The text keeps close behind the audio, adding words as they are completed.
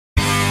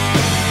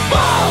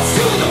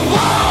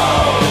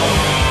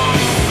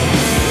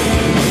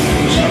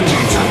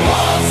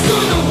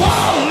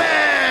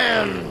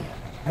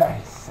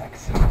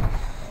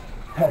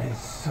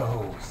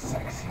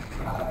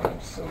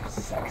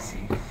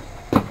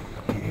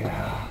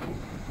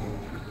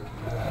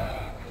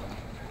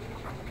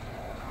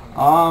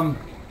Huh.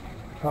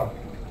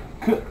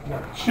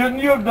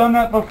 Shouldn't you have done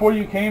that before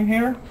you came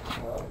here?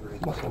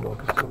 Muscle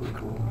milk is really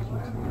cool.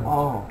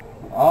 Oh.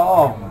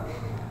 Oh.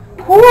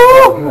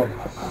 Woo!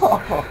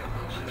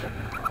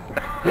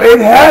 Wade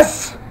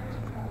Hess!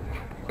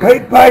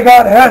 Wade by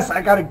God Hess,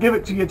 I gotta give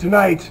it to you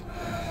tonight.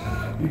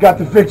 You got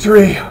the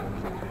victory.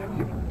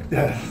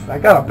 I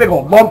got a big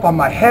old lump on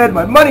my head.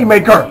 My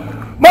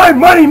moneymaker! My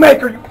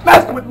moneymaker! You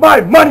messed with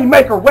my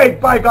moneymaker, Wade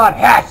by God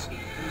Hess!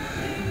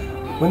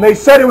 When they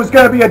said it was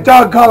going to be a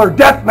dog collar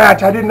death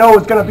match, I didn't know it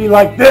was going to be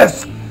like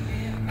this.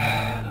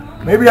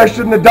 Maybe I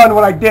shouldn't have done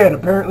what I did.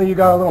 Apparently you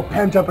got a little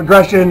pent-up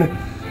aggression.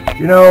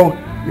 You know,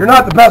 you're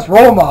not the best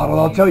role model,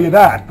 I'll tell you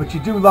that. But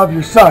you do love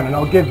your son, and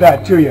I'll give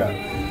that to you.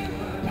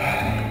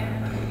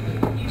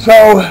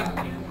 So,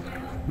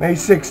 May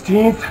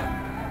 16th,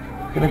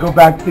 going to go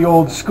back to the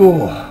old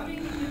school.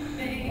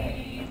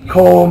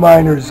 Coal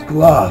miner's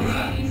glove.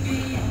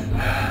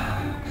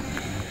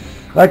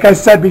 Like I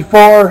said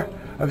before,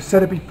 I've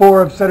said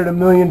it a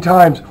million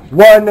times.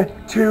 1,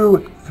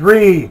 2,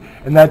 3,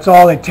 and that's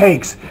all it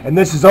takes. And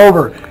this is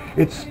over.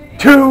 It's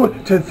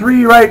 2 to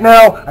 3 right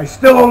now. I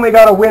still only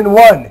got to win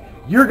 1.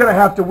 You're going to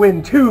have to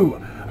win 2.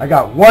 I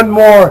got 1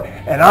 more,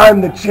 and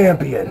I'm the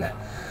champion.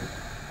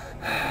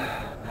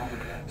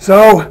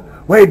 So,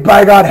 Wade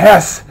by God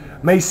Hess,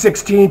 May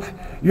 16th,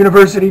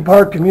 University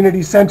Park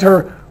Community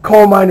Center,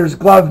 Coal Miner's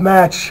Glove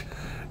match.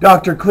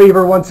 Dr.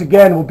 Kliever once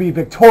again will be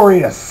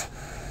victorious.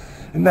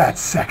 And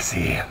that's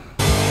sexy.